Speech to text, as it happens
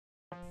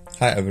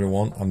Hi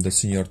everyone, I'm the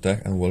Senior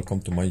Tech and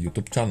welcome to my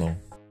YouTube channel.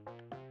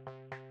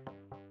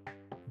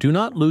 Do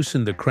not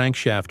loosen the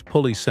crankshaft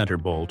pulley center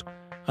bolt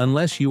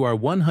unless you are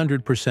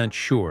 100%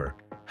 sure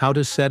how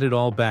to set it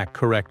all back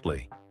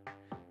correctly.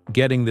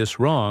 Getting this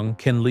wrong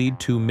can lead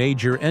to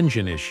major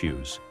engine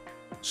issues.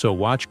 So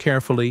watch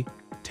carefully,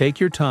 take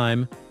your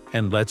time,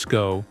 and let's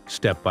go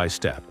step by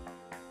step.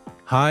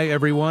 Hi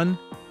everyone!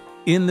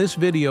 In this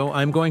video,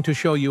 I'm going to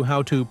show you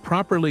how to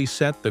properly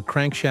set the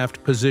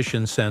crankshaft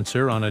position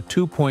sensor on a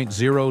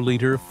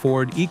 2.0-liter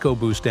Ford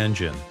EcoBoost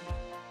engine,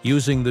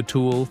 using the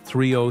tool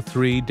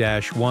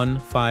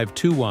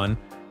 303-1521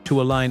 to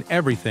align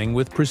everything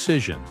with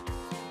precision.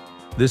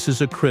 This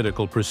is a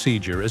critical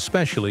procedure,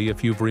 especially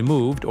if you've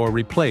removed or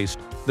replaced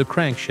the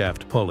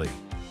crankshaft pulley.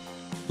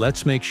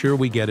 Let's make sure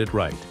we get it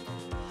right.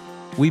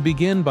 We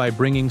begin by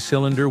bringing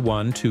cylinder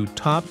 1 to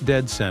top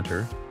dead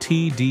center,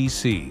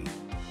 TDC.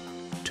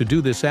 To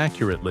do this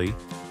accurately,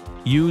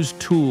 use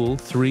tool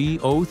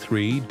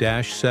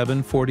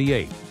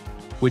 303-748,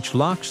 which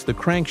locks the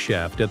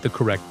crankshaft at the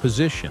correct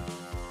position.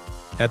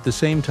 At the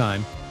same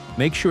time,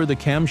 make sure the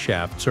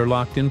camshafts are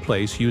locked in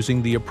place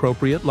using the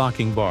appropriate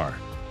locking bar.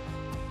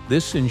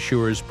 This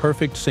ensures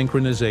perfect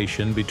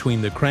synchronization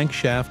between the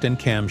crankshaft and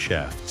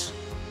camshafts,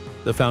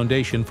 the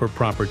foundation for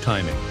proper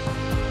timing.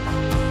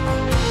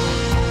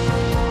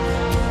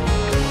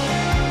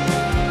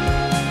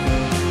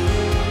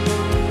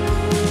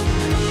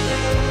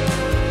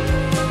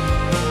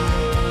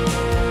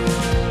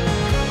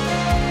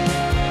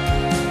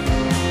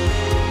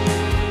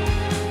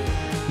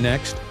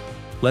 Next,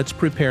 let's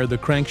prepare the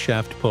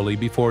crankshaft pulley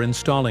before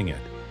installing it.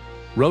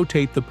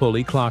 Rotate the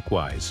pulley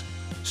clockwise,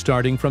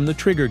 starting from the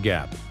trigger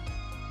gap.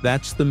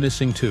 That's the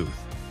missing tooth.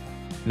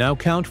 Now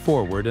count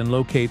forward and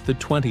locate the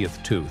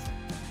 20th tooth.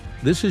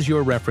 This is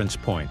your reference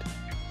point.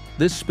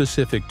 This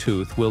specific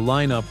tooth will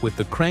line up with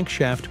the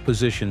crankshaft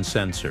position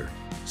sensor,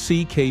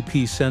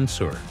 CKP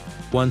sensor,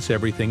 once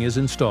everything is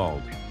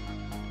installed.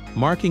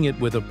 Marking it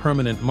with a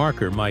permanent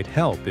marker might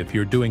help if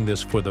you're doing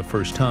this for the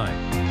first time.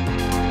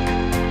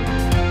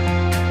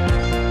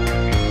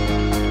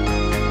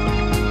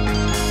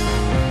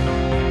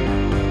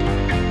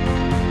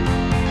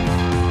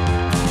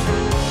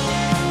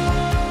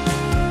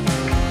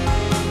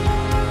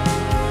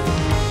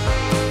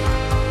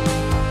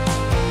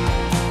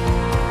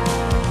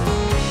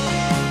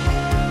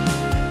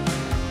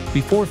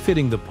 Before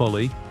fitting the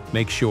pulley,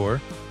 make sure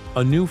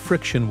a new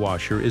friction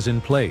washer is in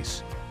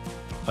place.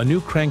 A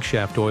new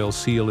crankshaft oil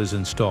seal is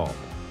installed.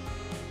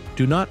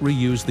 Do not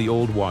reuse the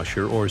old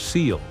washer or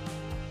seal.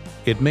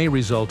 It may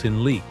result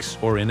in leaks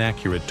or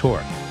inaccurate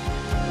torque.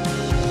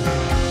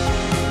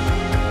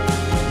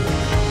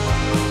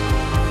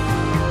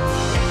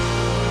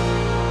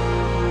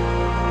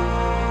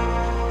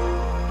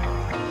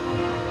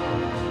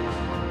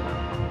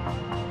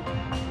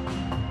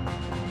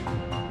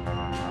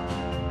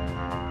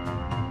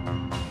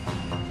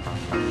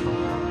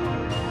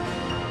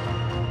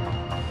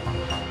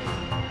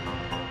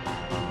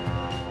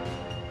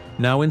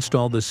 Now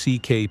install the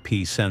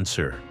CKP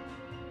sensor.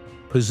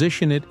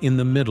 Position it in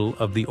the middle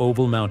of the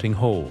oval mounting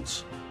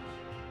holes.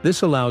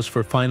 This allows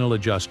for final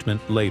adjustment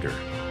later.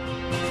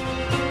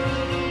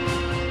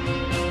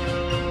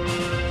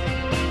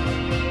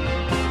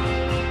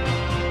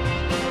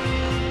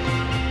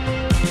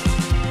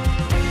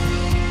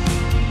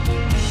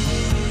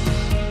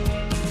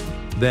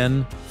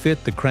 Then,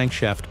 fit the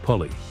crankshaft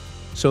pulley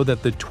so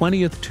that the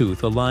 20th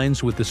tooth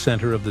aligns with the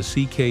center of the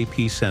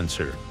CKP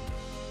sensor,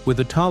 with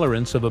a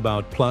tolerance of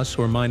about plus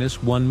or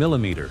minus 1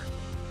 millimeter.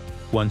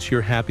 Once you're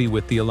happy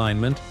with the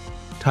alignment,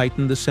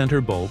 tighten the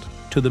center bolt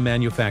to the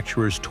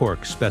manufacturer's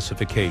torque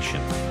specification.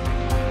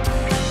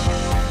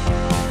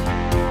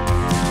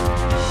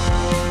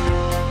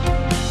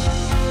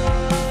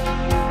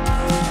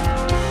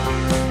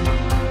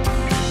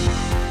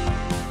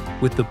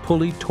 With the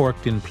pulley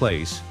torqued in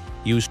place,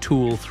 use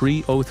tool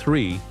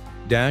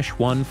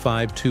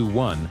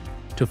 303-1521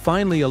 to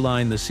finally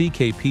align the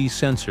CKP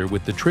sensor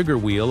with the trigger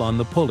wheel on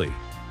the pulley.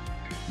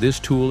 This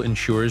tool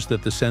ensures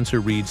that the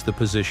sensor reads the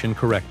position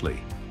correctly,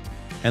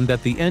 and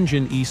that the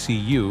engine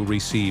ECU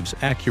receives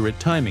accurate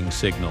timing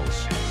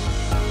signals.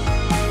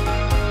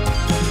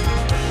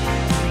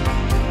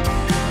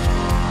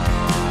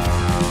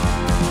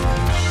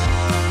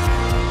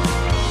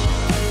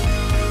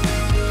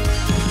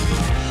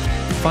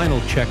 Final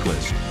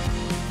checklist.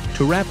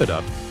 To wrap it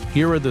up,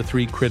 here are the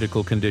 3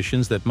 critical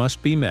conditions that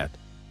must be met.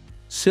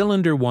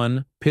 Cylinder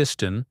 1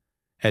 piston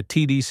at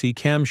TDC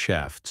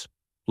camshafts,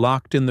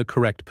 locked in the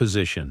correct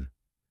position.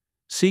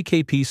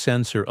 CKP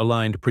sensor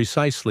aligned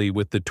precisely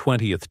with the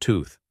 20th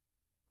tooth.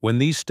 When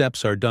these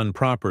steps are done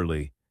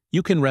properly,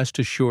 you can rest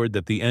assured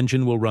that the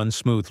engine will run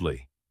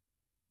smoothly.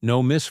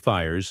 No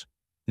misfires,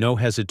 no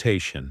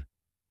hesitation,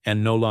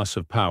 and no loss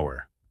of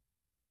power.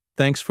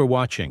 Thanks for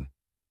watching.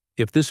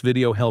 If this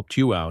video helped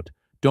you out,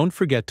 don't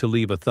forget to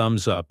leave a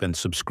thumbs up and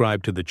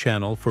subscribe to the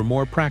channel for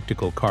more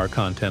practical car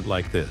content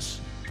like this.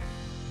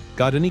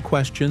 Got any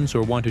questions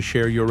or want to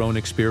share your own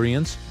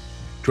experience?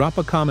 Drop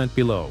a comment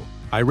below.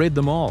 I read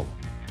them all.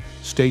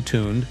 Stay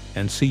tuned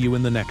and see you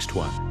in the next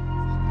one.